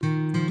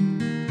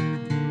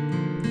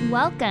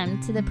Welcome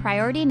to the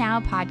Priority Now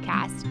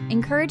podcast,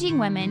 encouraging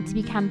women to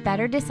become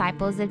better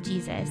disciples of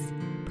Jesus.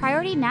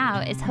 Priority Now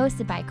is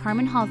hosted by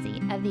Carmen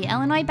Halsey of the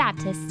Illinois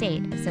Baptist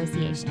State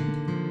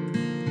Association.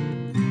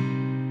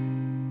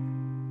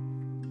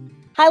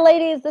 Hi,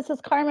 ladies. This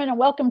is Carmen, and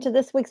welcome to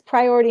this week's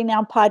Priority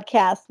Now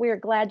podcast. We are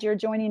glad you're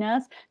joining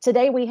us.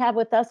 Today, we have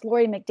with us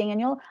Lori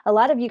McDaniel. A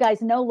lot of you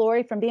guys know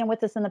Lori from being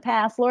with us in the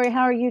past. Lori,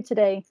 how are you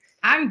today?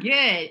 I'm good,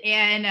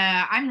 and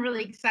I'm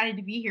really excited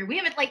to be here. We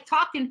haven't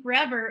talked in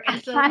forever,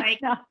 and so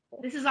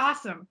this is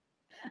awesome.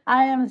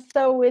 I am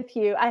so with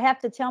you. I have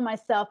to tell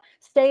myself,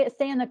 stay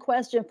in the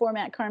question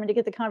format, Carmen, to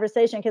get the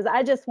conversation, because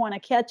I just want to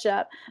catch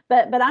up.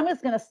 But I'm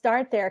just going to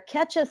start there.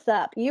 Catch us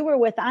up. You were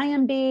with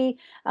IMB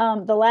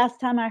the last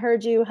time I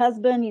heard you.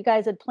 Husband, you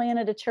guys had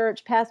planted a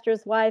church,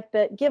 pastor's wife,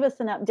 but give us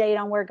an update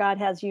on where God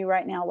has you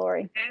right now,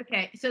 Lori.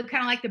 Okay, so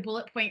kind of like the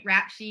bullet point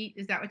rap sheet.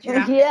 Is that what you're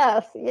after?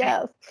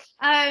 Yes.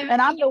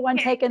 And I'm the one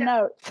taking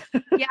notes.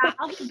 Yeah,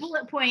 I'll do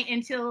bullet point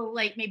until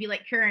maybe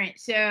current.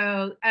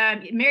 So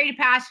married a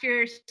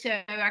pastor, so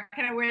I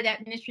kind of wear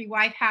that ministry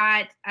wife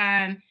hat.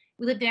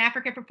 We lived in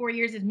Africa for 4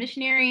 years as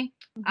missionary.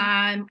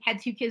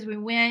 Had 2 kids when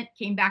we went,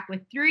 came back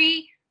with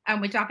 3,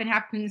 which often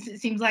happens, it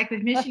seems like,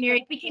 with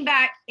missionaries. We came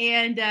back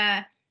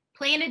and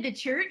planted the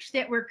church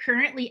that we're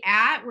currently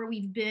at, where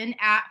we've been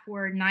at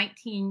for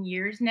 19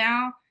 years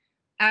now.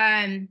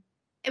 And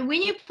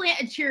when you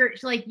plant a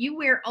church, you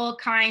wear all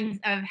kinds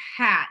of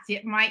hats.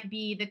 It might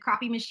be the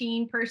coffee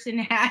machine person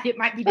hat. It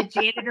might be the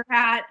janitor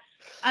hat.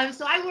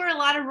 So I wore had a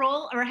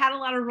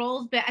lot of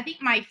roles, but I think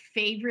my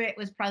favorite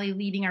was probably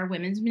leading our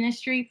women's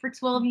ministry for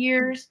 12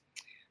 years.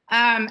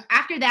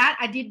 After that,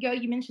 I did go,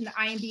 you mentioned the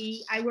IMB.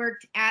 I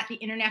worked at the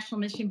International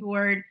Mission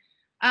Board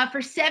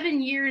for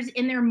 7 years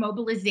in their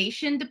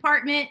mobilization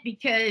department,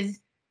 because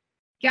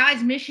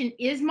God's mission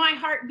is my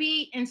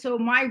heartbeat. And so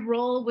my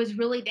role was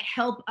really to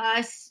help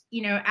us,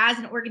 as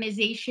an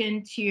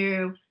organization,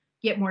 to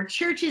get more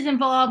churches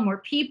involved, more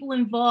people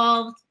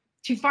involved,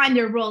 to find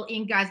their role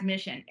in God's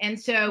mission. And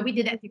so we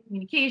did that through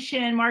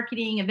communication,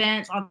 marketing,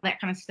 events, all that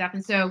kind of stuff.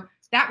 And so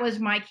that was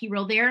my key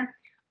role there.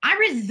 I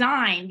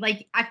resigned.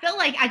 I felt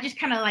like I just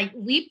kind of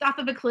leaped off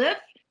of a cliff,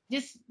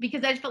 just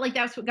because I just felt like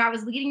that's what God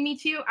was leading me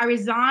to. I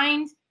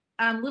resigned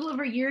a little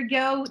over a year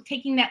ago,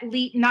 taking that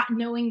leap, not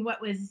knowing what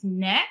was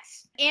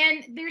next.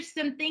 And there's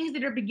some things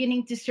that are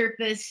beginning to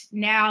surface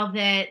now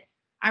that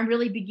I'm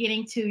really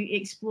beginning to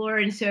explore.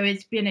 And so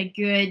it's been a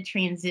good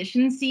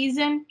transition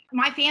season.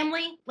 My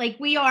family,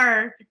 we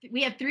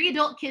have 3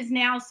 adult kids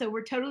now, so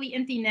we're totally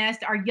empty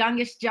nest. Our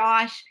youngest,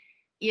 Josh,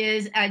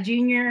 is a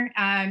junior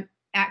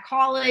at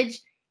college.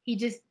 He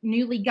just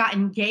newly got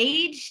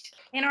engaged.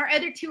 And our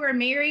other 2 are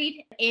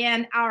married.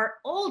 And our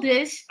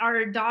oldest,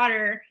 our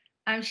daughter,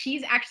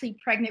 she's actually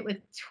pregnant with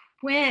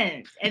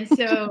twins. And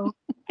so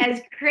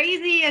as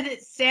crazy as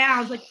it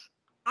sounds,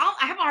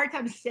 I have a hard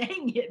time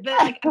saying it, but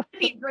I'm gonna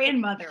be a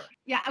grandmother.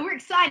 Yeah, we're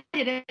excited.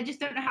 I just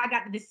don't know how I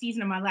got to this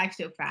season of my life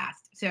so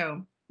fast.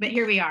 So, but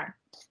here we are.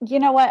 You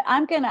know what?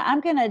 I'm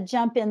gonna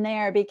jump in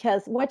there,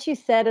 because what you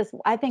said is,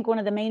 I think, one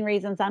of the main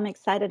reasons I'm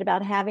excited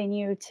about having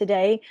you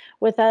today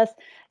with us.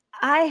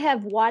 I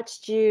have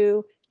watched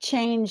you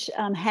change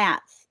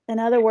hats. In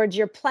other words,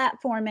 your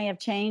platform may have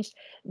changed,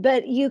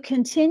 but you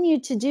continue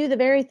to do the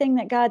very thing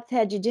that God's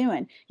had you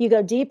doing. You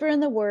go deeper in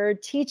the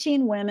Word,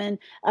 teaching women,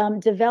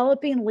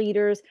 developing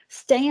leaders,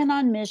 staying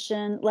on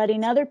mission,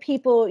 letting other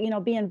people,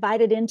 be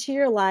invited into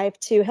your life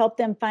to help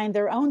them find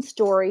their own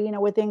story,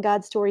 within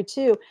God's story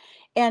too.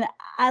 And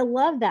I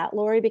love that,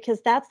 Lori,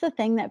 because that's the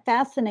thing that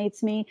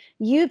fascinates me.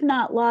 You've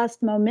not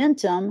lost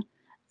momentum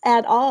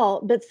at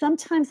all. But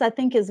sometimes I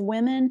think as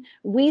women,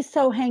 we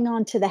so hang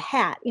on to the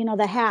hat,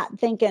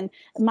 thinking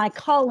my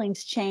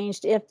calling's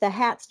changed if the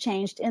hat's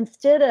changed,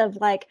 instead of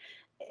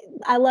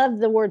I love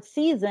the word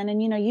season.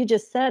 And, you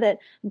just said it.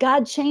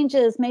 God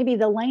changes maybe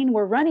the lane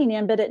we're running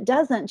in, but it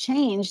doesn't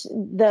change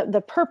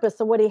the purpose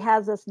of what he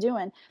has us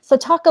doing. So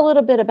talk a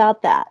little bit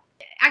about that.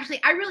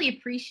 Actually, I really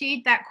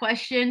appreciate that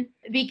question,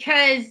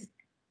 because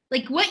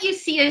what you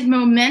see as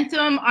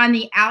momentum on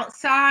the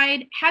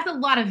outside has a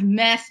lot of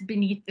mess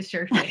beneath the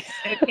surface.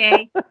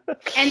 Okay.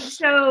 And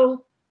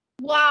so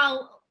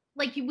while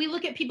we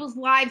look at people's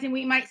lives and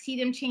we might see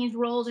them change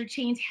roles or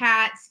change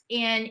hats,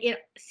 and it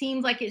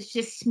seems like it's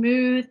just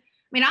smooth.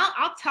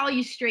 I'll tell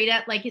you straight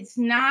up, it's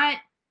not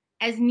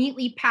as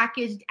neatly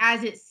packaged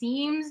as it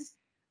seems,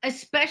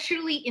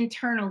 especially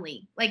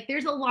internally.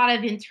 There's a lot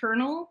of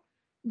internal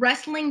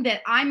wrestling that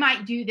I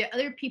might do that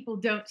other people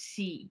don't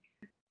see.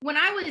 When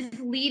I was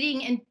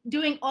leading and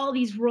doing all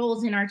these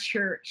roles in our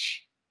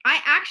church, I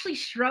actually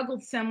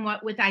struggled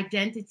somewhat with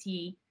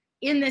identity,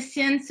 in the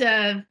sense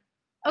of,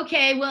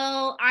 okay,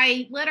 well,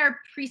 I led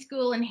our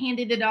preschool and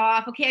handed it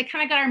off. Okay, I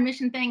kind of got our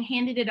mission thing,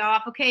 handed it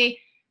off. Okay,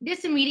 did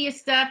some media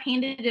stuff,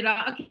 handed it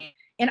off. Okay.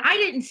 And I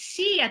didn't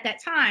see at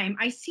that time,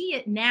 I see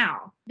it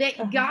now,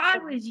 that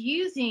God was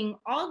using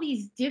all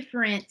these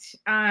different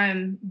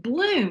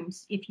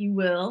blooms, if you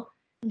will,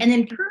 and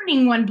then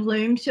pruning one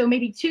bloom so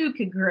maybe 2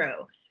 could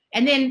grow.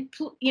 and then,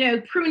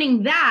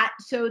 pruning that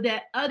so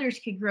that others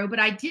could grow. But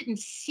I didn't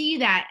see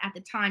that at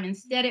the time.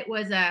 Instead, it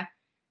was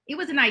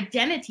an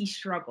identity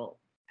struggle.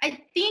 I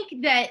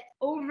think that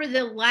over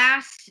the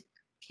last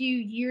few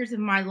years of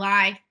my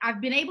life,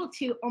 I've been able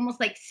to almost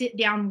like sit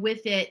down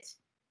with it.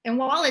 And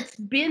while it's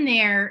been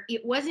there,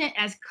 it wasn't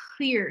as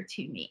clear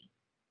to me.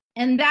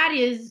 And that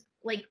is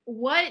like,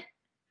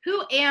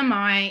 who am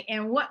I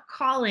and what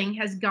calling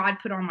has God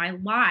put on my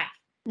life?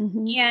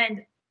 Mm-hmm.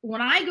 And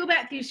when I go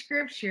back through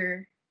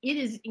scripture, it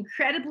is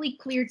incredibly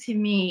clear to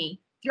me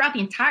throughout the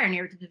entire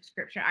narrative of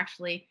scripture,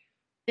 actually,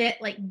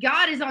 that like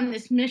God is on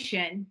this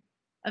mission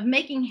of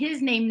making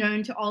his name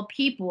known to all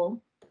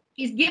people.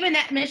 He's given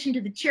that mission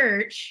to the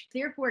church.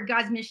 Therefore,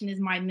 God's mission is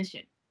my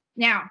mission.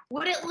 Now,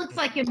 what it looks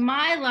like in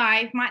my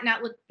life might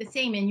not look the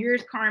same in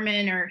yours,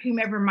 Carmen, or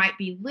whomever might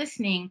be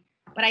listening,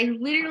 but I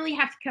literally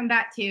have to come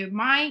back to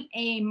my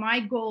aim,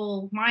 my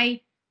goal, my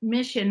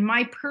mission,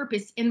 my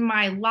purpose in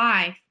my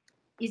life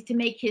is to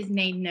make his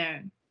name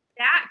known.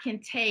 That can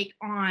take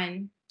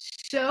on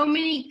so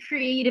many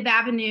creative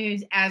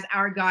avenues as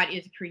our God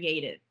is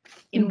creative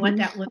in what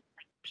that looks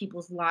like in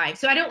people's lives.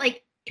 So I don't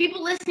like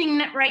people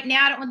listening right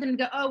now. I don't want them to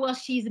go, oh, well,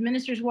 she's a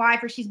minister's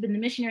wife or she's been the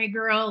missionary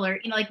girl or,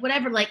 like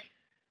whatever. Like,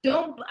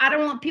 I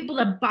don't want people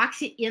to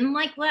box it in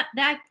like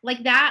that.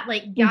 Like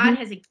God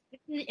has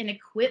gifted and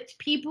equipped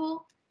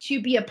people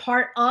to be a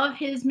part of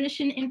his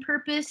mission and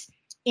purpose.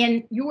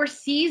 And your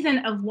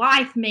season of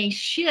life may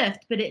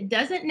shift, but it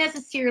doesn't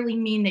necessarily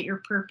mean that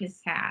your purpose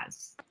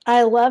has.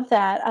 I love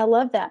that. I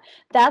love that.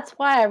 That's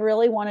why I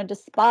really wanted to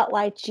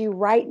spotlight you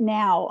right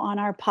now on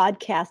our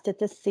podcast at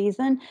this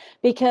season,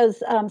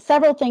 because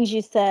several things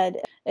you said,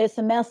 it's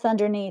a mess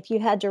underneath. You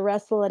had to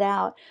wrestle it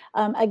out.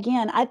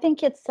 Again, I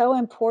think it's so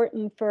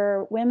important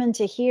for women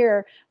to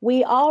hear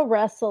we all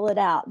wrestle it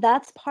out.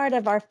 That's part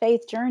of our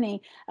faith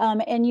journey.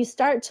 And you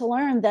start to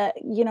learn that,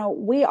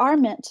 we are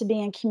meant to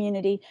be in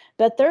community,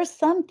 but there's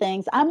some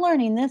things, I'm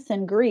learning this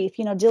in grief,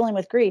 dealing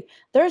with grief.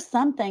 There's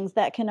some things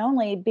that can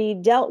only be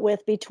dealt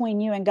with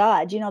between you and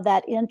God,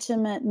 that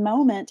intimate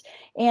moment,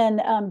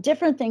 and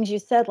different things you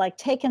said, like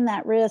taking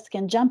that risk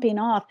and jumping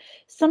off.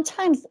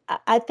 Sometimes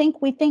I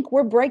think we think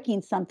we're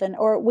breaking something,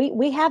 or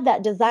we have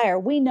that desire.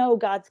 We know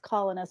God's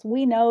calling us.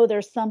 We know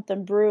there's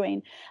something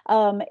brewing.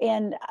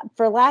 And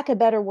for lack of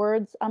better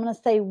words, I'm going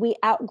to say we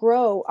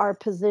outgrow our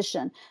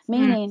position,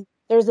 meaning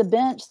there's a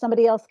bench,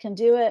 somebody else can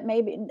do it.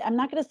 Maybe, I'm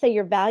not going to say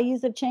your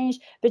values have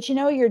changed, but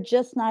you're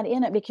just not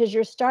in it because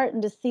you're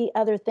starting to see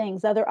other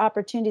things, other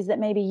opportunities that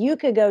maybe you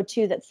could go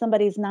to that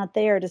somebody's not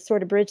there to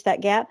sort of bridge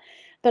that gap.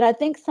 But I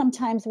think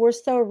sometimes we're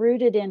so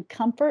rooted in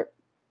comfort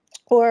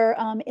or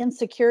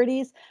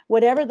insecurities,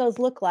 whatever those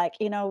look like.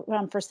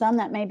 For some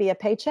that may be a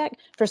paycheck.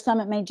 For some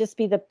it may just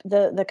be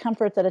the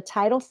comfort that a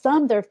title.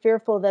 Some they're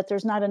fearful that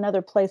there's not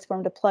another place for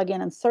them to plug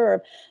in and serve.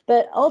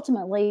 But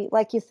ultimately,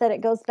 like you said, it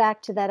goes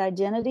back to that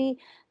identity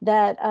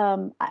that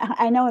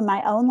I know in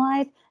my own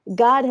life,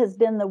 God has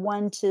been the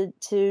one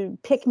to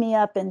pick me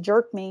up and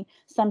jerk me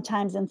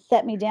sometimes and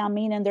set me down,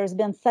 meaning there's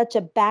been such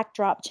a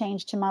backdrop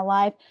change to my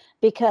life,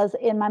 because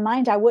in my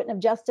mind, I wouldn't have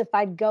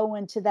justified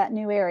going to that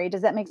new area.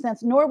 Does that make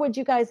sense? Nor would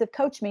you guys have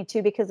coached me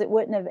to, because it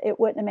wouldn't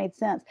have made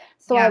sense.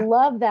 So yeah. I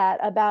love that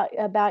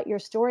about your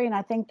story. And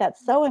I think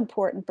that's so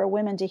important for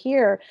women to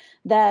hear,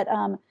 that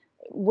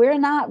we're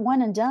not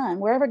one and done.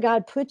 Wherever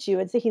God puts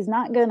you, he's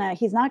not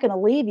gonna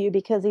leave you,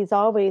 because he's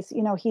always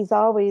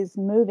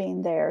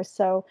moving there.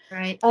 So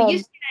right.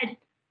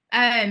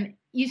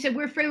 You said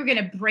we're afraid we're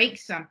going to break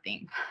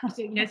something, so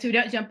so we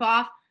don't jump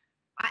off.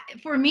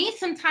 For me,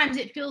 sometimes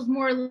it feels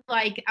more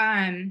like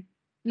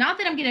not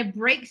that I'm going to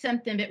break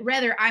something, but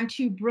rather I'm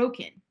too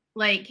broken.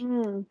 Like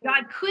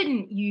God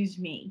couldn't use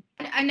me.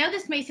 I know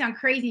this may sound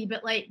crazy,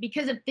 but like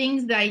because of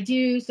things that I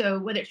do, so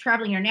whether it's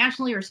traveling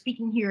internationally or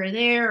speaking here or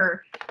there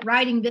or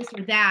writing this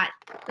or that,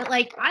 but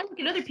like I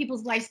look at other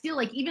people's lives still,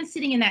 like even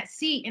sitting in that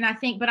seat, and I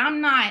think, but I'm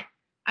not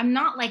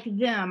like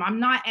them. I'm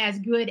not as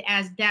good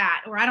as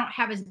that, or I don't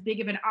have as big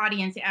of an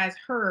audience as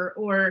her,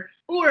 or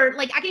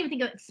like I can even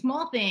think of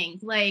small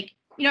things. Like,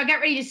 I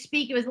got ready to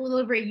speak. It was a little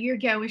over a year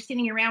ago. We're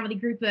sitting around with a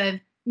group of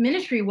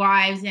ministry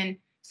wives, and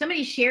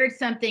somebody shared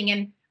something,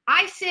 and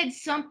I said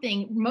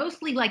something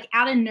mostly like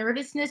out of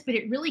nervousness, but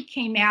it really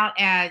came out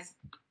as,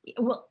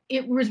 well,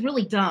 it was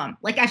really dumb.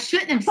 Like I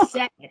shouldn't have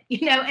said it,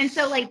 And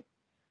so like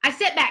I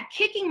sat back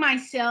kicking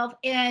myself,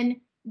 and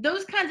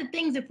those kinds of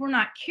things, if we're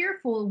not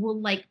careful, will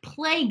like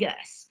plague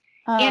us.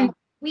 And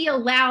we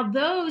allow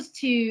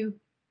the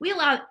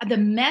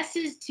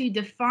messes to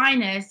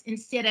define us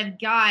instead of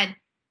God,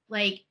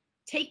 like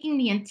taking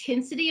the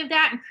intensity of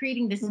that and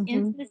creating this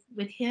intimacy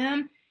with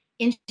him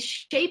and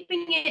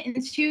shaping it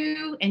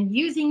into and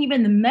using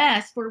even the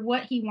mess for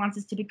what he wants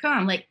us to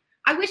become. Like,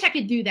 I wish I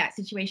could do that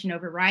situation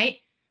over, right?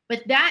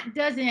 But that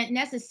doesn't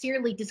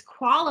necessarily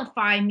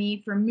disqualify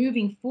me from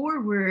moving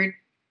forward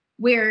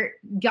where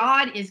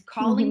God is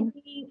calling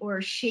me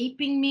or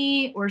shaping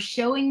me or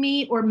showing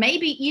me, or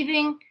maybe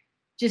even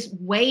just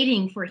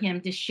waiting for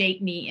him to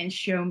shape me and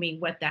show me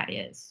what that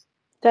is.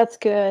 That's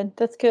good.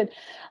 That's good.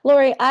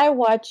 Lori, I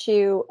watch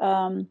you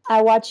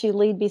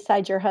lead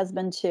beside your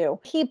husband too.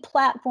 He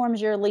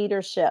platforms your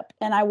leadership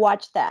and I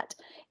watch that.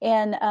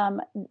 And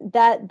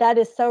that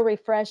is so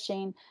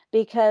refreshing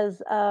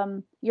because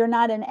you're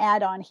not an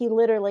add-on. He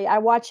literally, I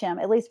watch him,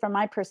 at least from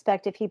my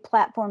perspective, he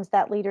platforms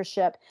that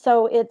leadership.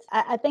 So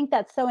I think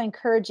that's so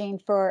encouraging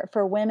for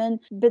women.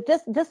 But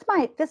this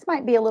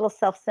might be a little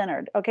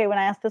self-centered, okay, when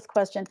I ask this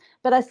question.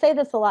 But I say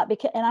this a lot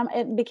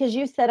because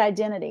you said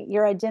identity.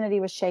 Your identity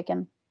was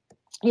shaken.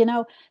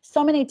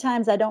 So many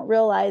times I don't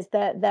realize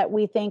that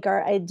we think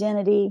our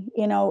identity,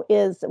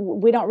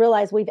 we don't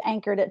realize we've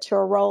anchored it to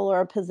a role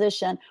or a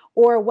position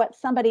or what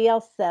somebody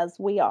else says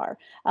we are,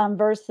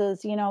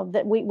 versus,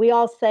 that we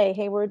all say,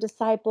 hey, we're a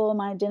disciple,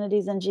 my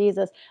identity's in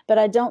Jesus. But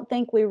I don't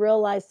think we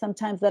realize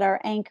sometimes that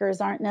our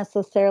anchors aren't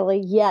necessarily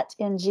yet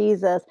in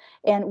Jesus,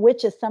 and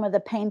which is some of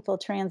the painful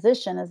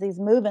transition as he's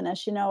moving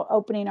us,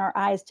 opening our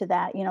eyes to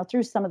that,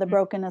 through some of the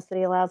brokenness that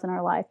he allows in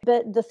our life.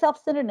 But the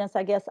self-centeredness,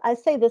 I guess, I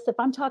say this, if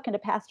I'm talking to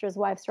pastors'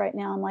 wives right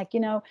now, I'm like,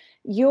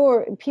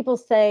 your people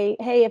say,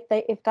 hey,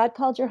 if God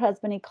called your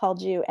husband, he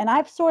called you. And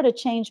I've sort of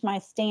changed my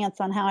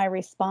stance on how I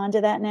respond to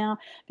that now,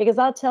 because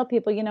I'll tell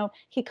people,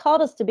 he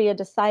called us to be a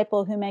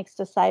disciple who makes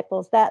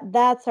disciples.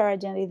 That's our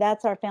identity.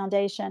 That's our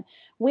foundation.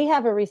 We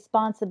have a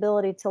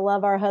responsibility to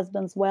love our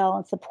husbands well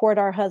and support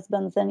our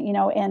husbands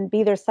and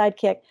be their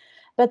sidekick.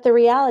 But the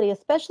reality,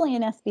 especially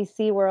in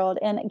SBC world,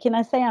 and can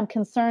I say I'm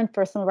concerned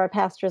for some of our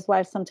pastors'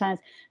 wives sometimes,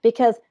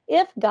 because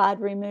if God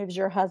removes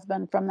your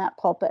husband from that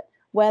pulpit,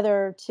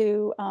 whether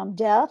to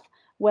death,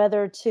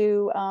 whether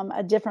to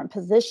a different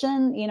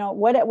position,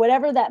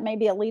 whatever that may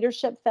be, a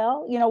leadership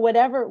fell,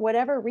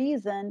 whatever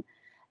reason,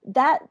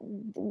 that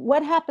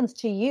what happens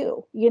to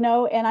you,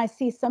 and I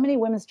see so many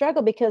women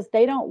struggle because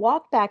they don't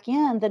walk back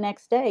in the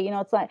next day.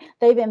 It's like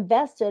they've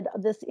invested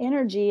this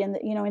energy and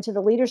into the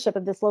leadership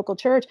of this local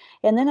church,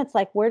 and then it's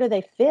like, where do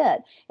they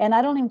fit? And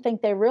I don't even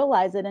think they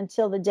realize it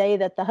until the day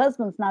that the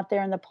husband's not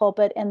there in the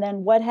pulpit, and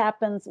then what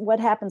happens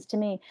to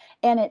me?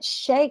 And it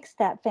shakes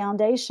that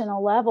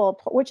foundational level,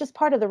 which is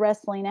part of the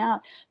wrestling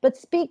out. But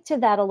speak to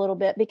that a little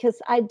bit,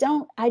 because I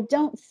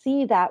don't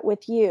see that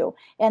with you,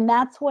 and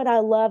that's what I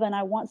love, and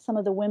I want some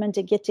of the women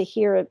to get to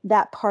hear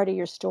that part of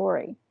your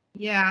story.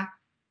 Yeah.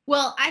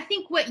 Well, I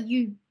think what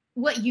you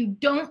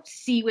don't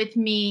see with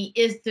me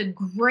is the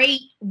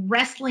great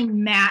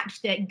wrestling match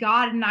that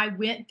God and I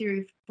went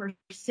through for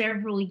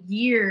several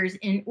years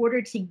in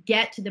order to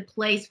get to the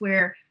place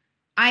where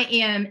I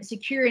am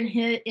secure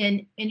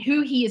in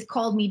who he has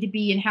called me to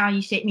be and how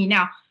he shaped me.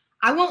 Now,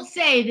 I won't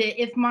say that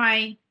if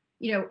my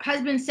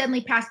husband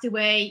suddenly passed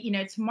away,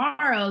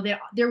 tomorrow,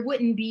 that there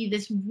wouldn't be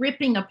this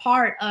ripping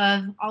apart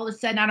of all of a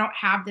sudden I don't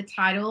have the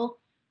title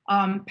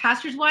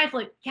pastor's wife.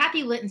 Like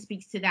Kathy Litton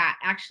speaks to that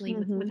actually,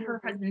 with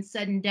her husband's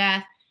sudden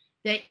death,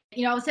 that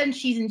all of a sudden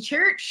she's in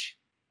church,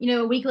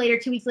 a week later,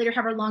 2 weeks later,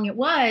 however long it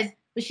was,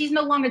 but she's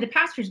no longer the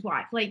pastor's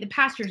wife. Like the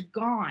pastor's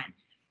gone,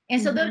 and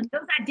so those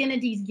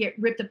identities get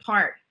ripped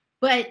apart.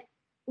 But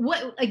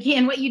what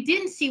you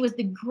didn't see was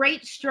the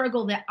great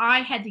struggle that I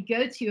had to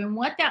go to, and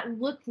what that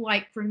looked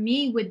like for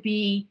me would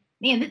be,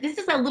 man, this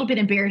is a little bit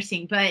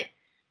embarrassing, but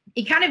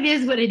it kind of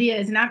is what it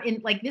is. And I'm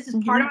in, like, this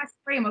is part of my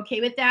story. I'm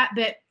okay with that.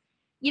 But,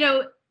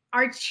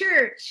 our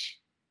church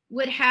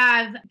would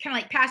have kind of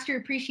like Pastor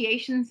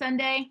Appreciation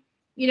Sunday,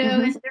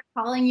 and so they're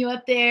calling you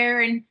up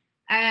there and,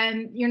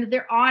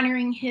 they're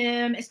honoring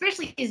him,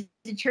 especially as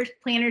the church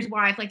planner's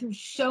wife. Like, there was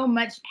so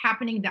much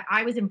happening that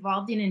I was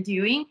involved in and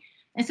doing.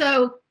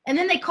 And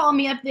then they call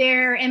me up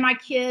there and my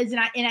kids, and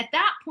at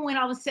that point,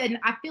 all of a sudden,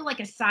 I feel like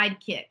a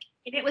sidekick.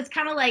 And it was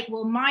kind of like,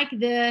 well, Mike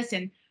this,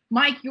 and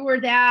Mike, you're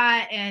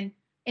that, and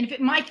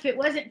if it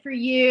wasn't for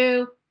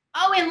you,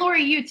 oh, and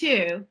Lori, you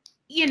too,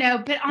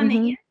 But on the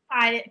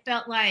inside, it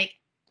felt like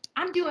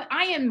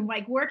I am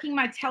like working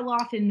my tail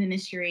off in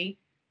ministry.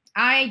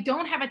 I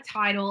don't have a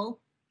title.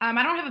 I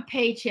don't have a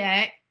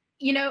paycheck,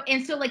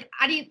 and so like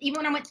even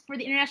when I went for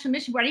the international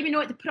mission board, I didn't even know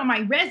what to put on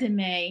my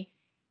resume.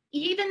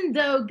 Even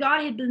though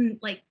God had been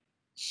like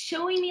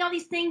showing me all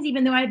these things,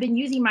 even though I had been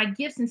using my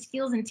gifts and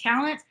skills and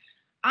talents,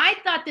 I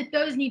thought that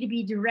those need to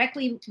be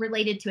directly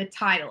related to a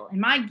title.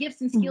 And my gifts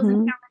and skills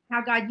and talents,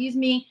 how God used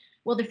me,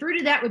 well, the fruit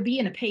of that would be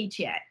in a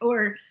paycheck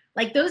or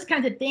like those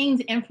kinds of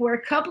things. And for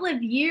a couple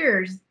of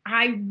years,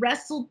 I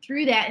wrestled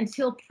through that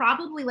until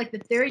probably like the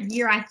third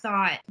year, I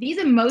thought, these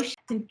emotions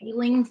and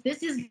feelings,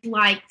 this is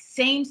like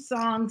same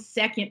song,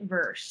 second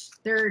verse,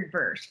 third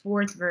verse,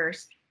 fourth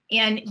verse.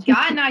 And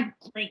God and I,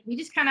 like,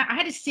 I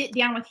had to sit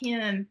down with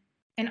him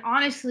and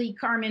honestly,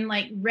 Carmen,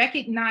 like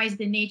recognize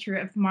the nature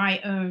of my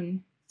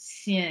own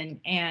sin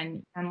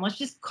and let's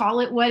just call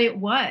it what it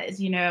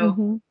was,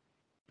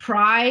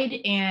 pride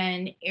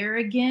and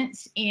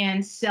arrogance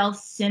and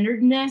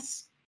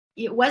self-centeredness.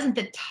 It wasn't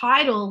the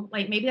title,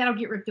 like maybe that'll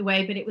get ripped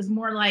away, but it was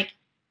more like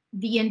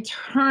the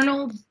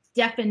internal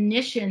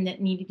definition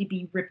that needed to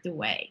be ripped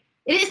away.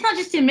 It's not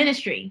just in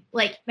ministry.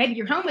 Like maybe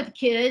you're home with the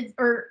kids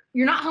or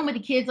you're not home with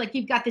the kids. Like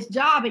you've got this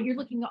job and you're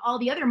looking at all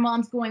the other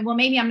moms going, well,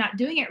 maybe I'm not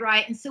doing it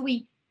right. And so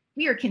we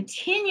are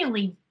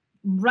continually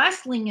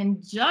wrestling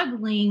and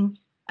juggling,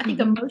 I think,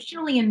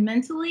 emotionally and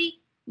mentally,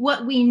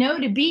 what we know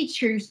to be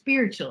true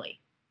spiritually,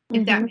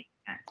 if that makes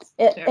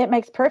sense. It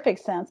makes perfect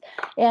sense.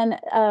 And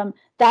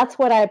that's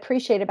what I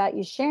appreciate about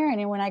you sharing.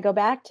 And when I go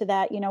back to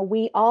that,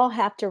 we all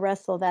have to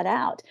wrestle that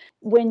out.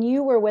 When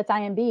you were with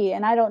IMB,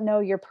 and I don't know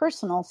your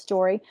personal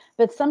story,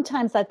 but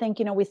sometimes I think,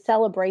 we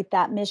celebrate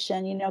that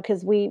mission,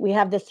 because we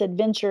have this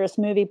adventurous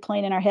movie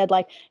playing in our head,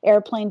 like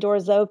airplane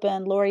doors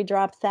open, Lori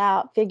drops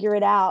out, figure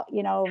it out,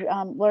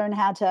 learn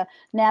how to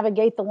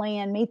navigate the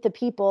land, meet the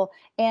people.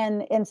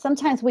 And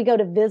sometimes we go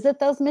to visit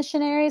those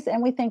missionaries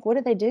and we think, what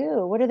do they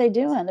do? What are they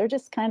doing? They're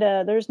just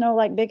there's no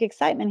like big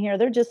excitement here.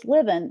 They're just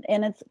living.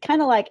 And it's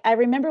kind of like, I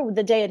remember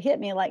the day it hit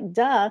me, like,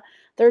 duh,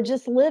 they're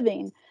just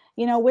living,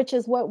 which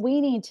is what we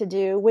need to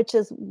do, which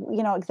is,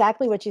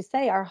 exactly what you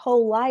say. Our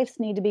whole lives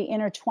need to be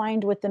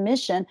intertwined with the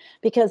mission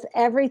because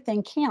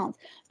everything counts.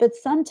 But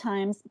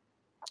sometimes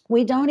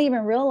we don't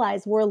even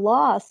realize we're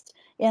lost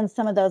in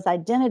some of those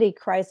identity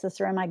crises,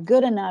 or am I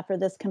good enough, or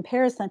this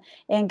comparison.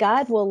 And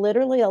God will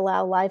literally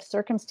allow life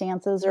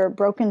circumstances or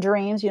broken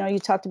dreams. You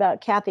talked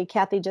about Kathy.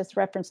 Kathy just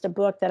referenced a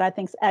book that I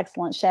think is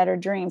excellent, Shattered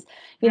Dreams.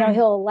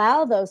 He'll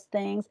allow those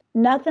things.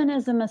 Nothing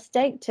is a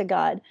mistake to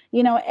God.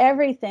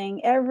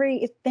 Everything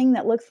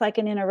that looks like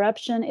an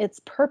interruption, it's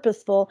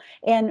purposeful.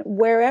 And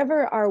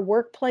wherever our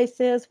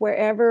workplace is,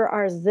 wherever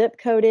our zip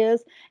code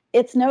is,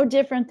 it's no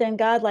different than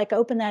God, like,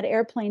 open that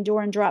airplane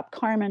door and drop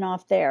Carmen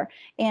off there.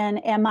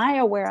 And am I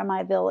aware of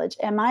my village?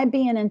 Am I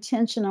being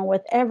intentional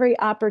with every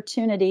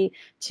opportunity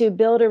to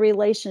build a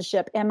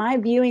relationship? Am I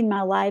viewing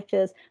my life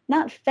as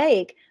not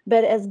fake,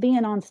 but as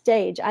being on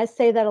stage? I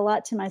say that a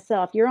lot to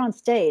myself. You're on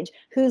stage.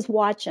 Who's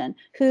watching?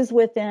 Who's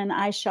within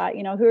eyeshot?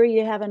 Who are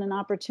you having an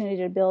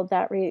opportunity to build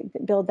that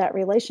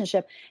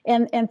relationship?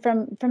 And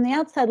from the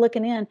outside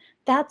looking in,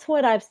 that's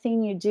what I've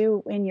seen you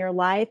do in your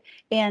life.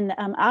 And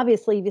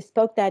obviously, you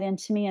spoke that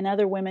into me and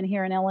other women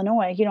here in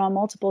Illinois, on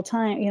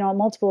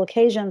multiple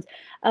occasions.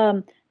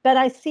 But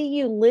I see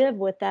you live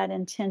with that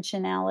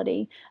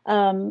intentionality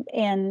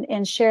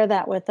and share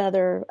that with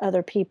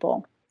other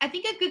people. I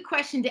think a good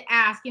question to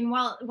ask, and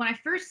when I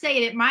first say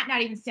it, it might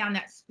not even sound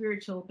that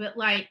spiritual, but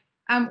like,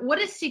 what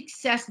does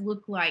success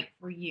look like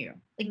for you?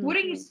 Like, what are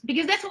you?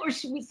 Because that's what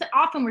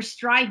we're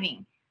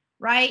striving,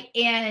 right?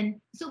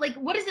 And so, like,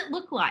 what does it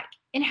look like?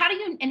 And how do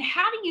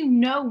you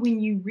know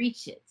when you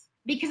reach it?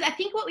 Because I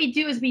think what we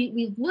do is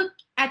we look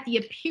at the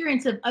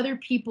appearance of other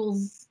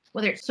people's,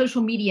 whether it's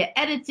social media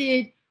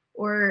edited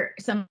or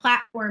some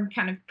platform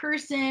kind of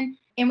person,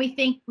 and we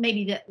think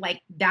maybe that,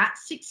 like,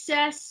 that's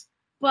success.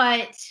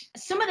 But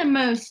some of the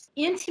most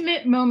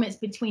intimate moments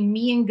between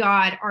me and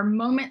God are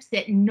moments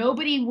that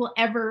nobody will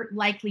ever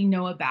likely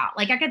know about.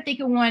 Like, I could think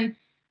of one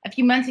a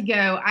few months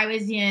ago. I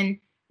was in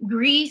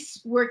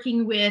Greece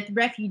working with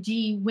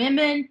refugee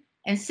women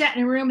and sat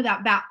in a room with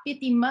about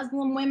 50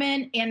 Muslim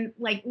women. And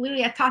like,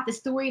 literally, I taught the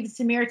story of the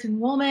Samaritan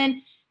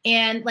woman.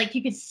 And like,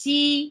 you could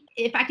see,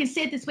 if I can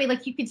say it this way,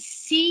 like, you could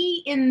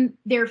see in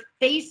their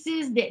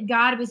faces that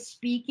God was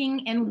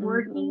speaking and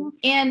working.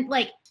 And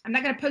like, I'm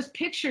not going to post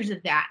pictures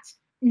of that.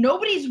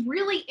 Nobody's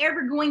really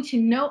ever going to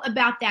know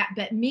about that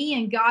but me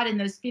and God and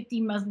those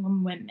 50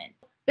 Muslim women.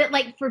 But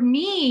like, for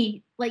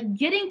me, like,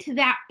 getting to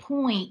that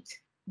point,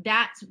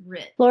 that's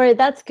rich. Lori,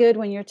 that's good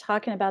when you're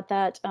talking about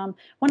that.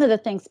 One of the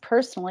things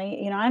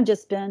personally, I've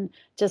just been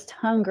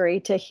hungry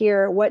to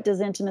hear, what does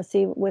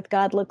intimacy with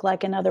God look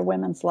like in other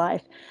women's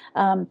life?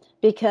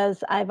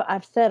 Because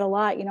I've said a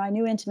lot, I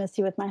knew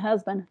intimacy with my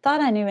husband,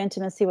 thought I knew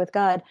intimacy with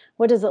God.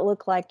 What does it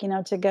look like,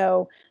 to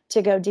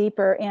go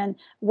deeper? And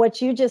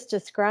what you just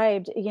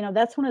described,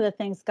 that's one of the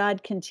things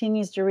God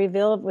continues to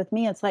reveal with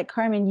me. It's like,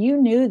 Carmen, you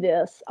knew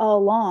this all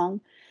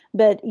along,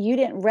 but you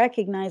didn't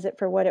recognize it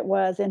for what it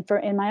was. And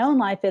in my own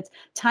life, it's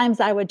times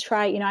I would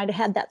try, I'd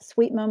had that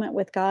sweet moment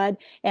with God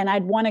and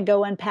I'd want to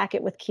go unpack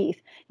it with Keith,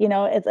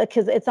 it's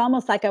because it's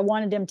almost like I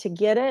wanted him to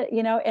get it,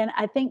 and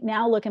I think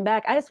now looking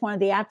back, I just wanted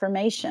the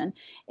affirmation.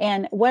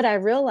 And what I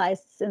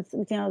realized since,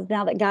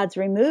 now that God's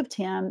removed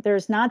him,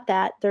 there's not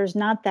that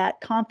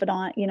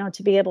confidant,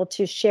 to be able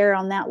to share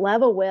on that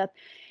level with.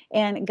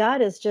 And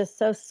God has just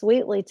so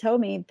sweetly told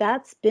me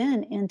that's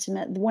been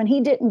intimate. When he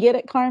didn't get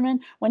it,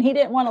 Carmen, when he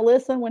didn't want to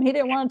listen, when he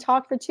didn't want to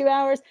talk for 2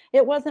 hours,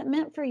 it wasn't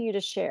meant for you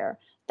to share.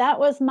 That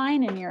was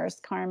mine and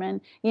yours,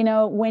 Carmen,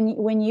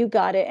 when you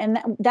got it. And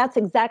that's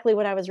exactly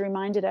what I was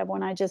reminded of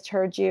when I just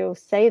heard you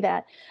say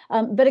that.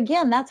 But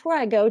again, that's where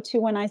I go to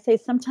when I say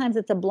sometimes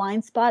it's a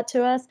blind spot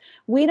to us.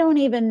 We don't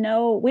even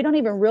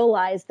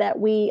realize that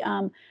we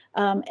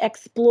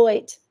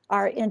exploit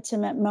our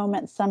intimate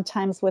moments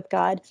sometimes with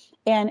God.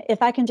 And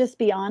if I can just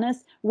be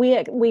honest,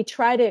 we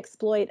try to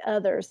exploit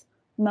others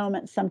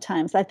moments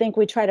sometimes. I think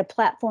we try to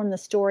platform the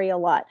story a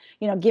lot.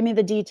 Give me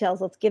the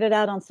details. Let's get it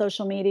out on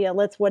social media.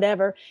 Let's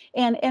whatever.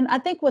 And I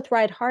think with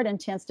right heart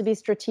intents to be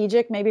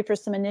strategic, maybe for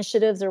some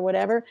initiatives or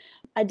whatever.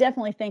 I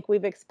definitely think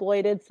we've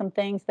exploited some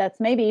things that's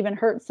maybe even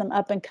hurt some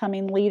up and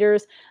coming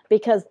leaders,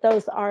 because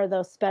those are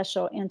those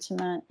special,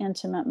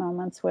 intimate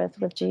moments with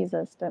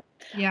Jesus. But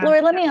yeah.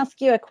 Lori, let me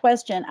ask you a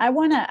question.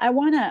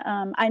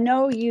 I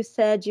know you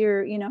said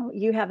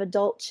you have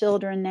adult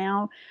children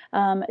now.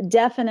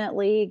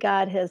 Definitely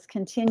God has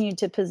continued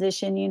to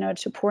position,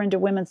 to pour into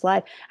women's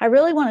life. I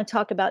really want to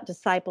talk about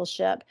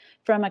discipleship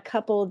from a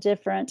couple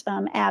different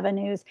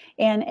avenues,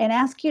 and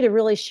ask you to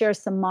really share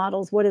some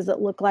models. What does it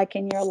look like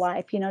in your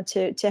life,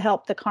 to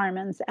help the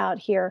Carmens out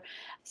here?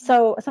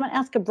 So I'm going to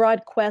ask a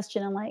broad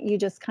question and let you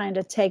just kind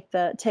of take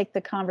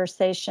the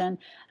conversation.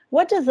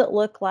 What does it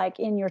look like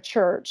in your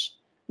church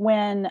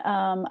when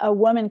a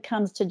woman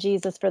comes to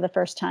Jesus for the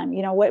first time?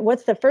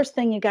 What's the first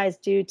thing you guys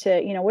do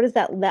to, what does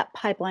that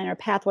pipeline or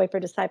pathway for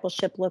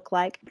discipleship look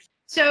like?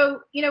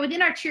 So,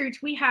 within our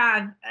church, we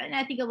have, and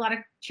I think a lot of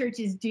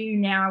churches do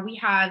now, we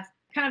have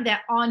kind of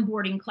that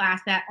onboarding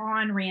class, that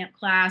on-ramp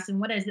class, and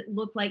what does it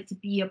look like to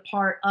be a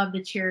part of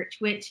the church,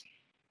 which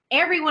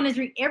everyone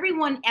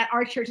at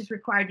our church is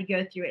required to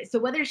go through it. So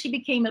whether she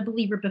became a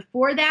believer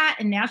before that,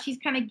 and now she's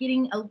kind of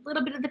getting a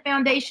little bit of the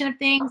foundation of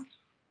things,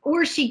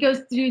 or she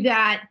goes through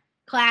that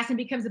class and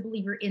becomes a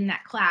believer in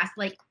that class.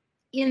 Like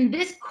in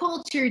this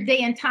culture, day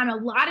and time, a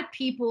lot of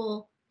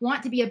people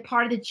want to be a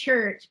part of the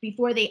church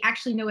before they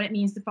actually know what it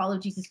means to follow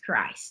Jesus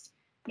Christ.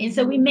 And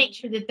so we make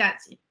sure that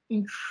that's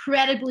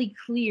incredibly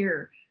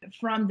clear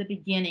from the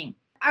beginning.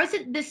 I would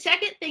say the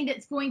second thing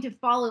that's going to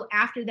follow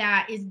after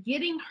that is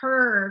getting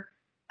her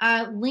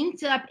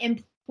linked up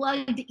and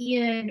plugged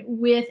in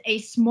with a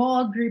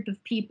small group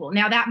of people.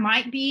 Now that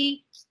might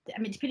be,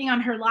 depending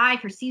on her life,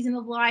 her season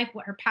of life,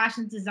 what her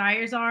passions,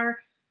 desires are.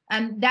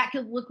 That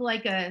could look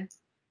like a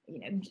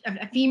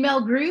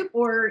female group,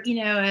 or,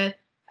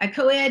 a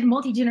co-ed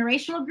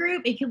multi-generational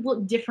group. It could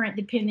look different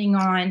depending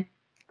on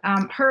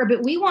her,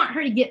 but we want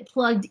her to get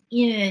plugged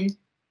in,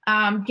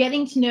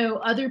 getting to know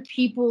other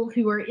people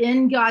who are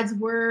in God's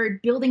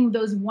word, building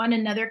those one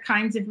another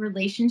kinds of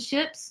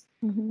relationships.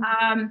 Mm-hmm.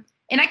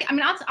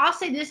 I'll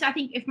say this. I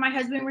think if my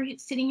husband were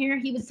sitting here,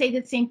 he would say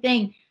the same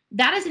thing.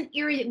 That is an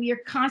area that we are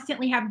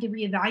constantly having to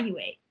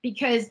reevaluate,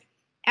 because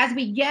as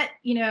we get,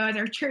 as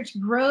our church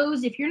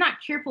grows, if you're not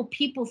careful,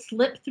 people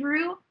slip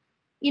through,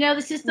 the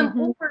system.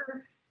 Mm-hmm.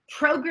 Or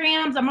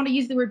programs, I'm going to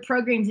use the word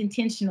programs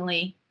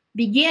intentionally,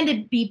 begin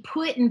to be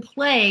put in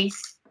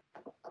place.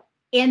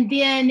 And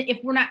then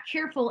if we're not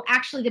careful,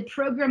 actually the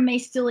program may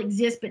still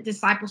exist, but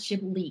discipleship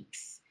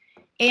leaks.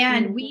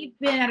 And mm-hmm. we've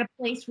been at a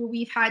place where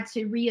we've had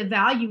to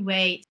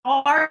reevaluate,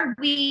 are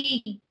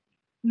we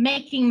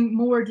making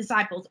more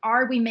disciples?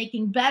 Are we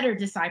making better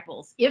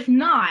disciples? If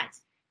not,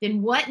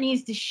 then what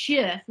needs to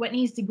shift? What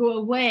needs to go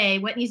away?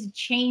 What needs to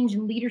change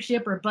in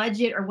leadership or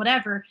budget or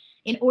whatever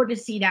in order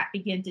to see that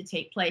begin to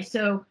take place?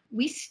 So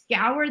we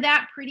scour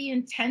that pretty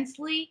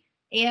intensely,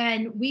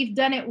 and we've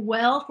done it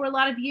well for a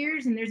lot of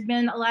years. And there's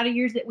been a lot of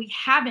years that we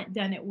haven't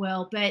done it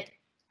well. But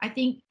I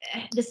think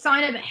the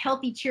sign of a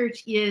healthy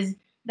church is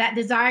that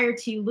desire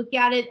to look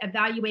at it,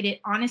 evaluate it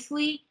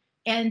honestly,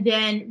 and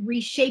then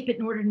reshape it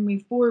in order to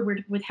move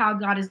forward with how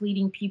God is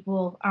leading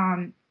people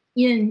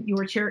in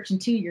your church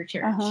and to your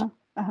church. Uh-huh.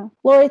 Uh-huh.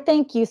 Lori,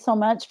 thank you so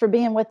much for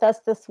being with us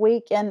this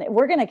week. And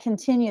we're going to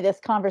continue this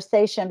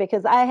conversation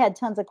because I had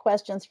tons of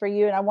questions for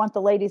you and I want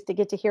the ladies to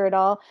get to hear it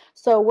all.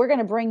 So we're going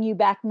to bring you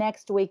back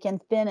next week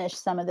and finish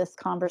some of this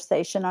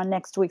conversation on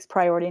next week's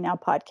Priority Now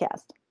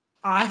podcast.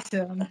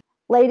 Awesome.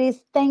 Ladies,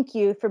 thank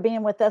you for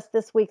being with us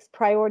this week's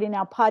Priority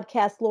Now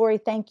podcast. Lori,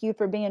 thank you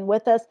for being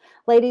with us.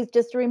 Ladies,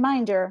 just a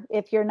reminder,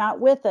 if you're not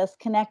with us,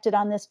 connected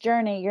on this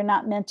journey, you're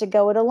not meant to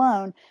go it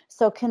alone.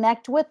 So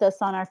connect with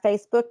us on our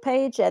Facebook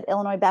page at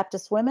Illinois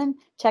Baptist Women.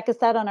 Check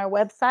us out on our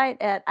website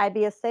at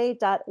ibsa.org/women,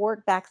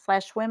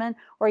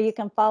 or you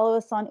can follow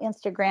us on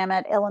Instagram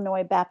at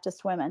Illinois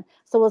Baptist Women.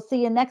 So we'll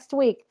see you next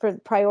week for the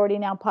Priority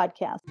Now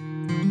podcast.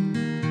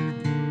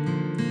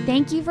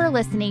 Thank you for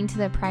listening to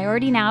the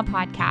Priority Now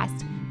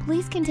podcast.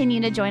 Please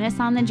continue to join us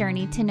on the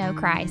journey to know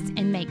Christ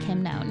and make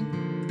him known.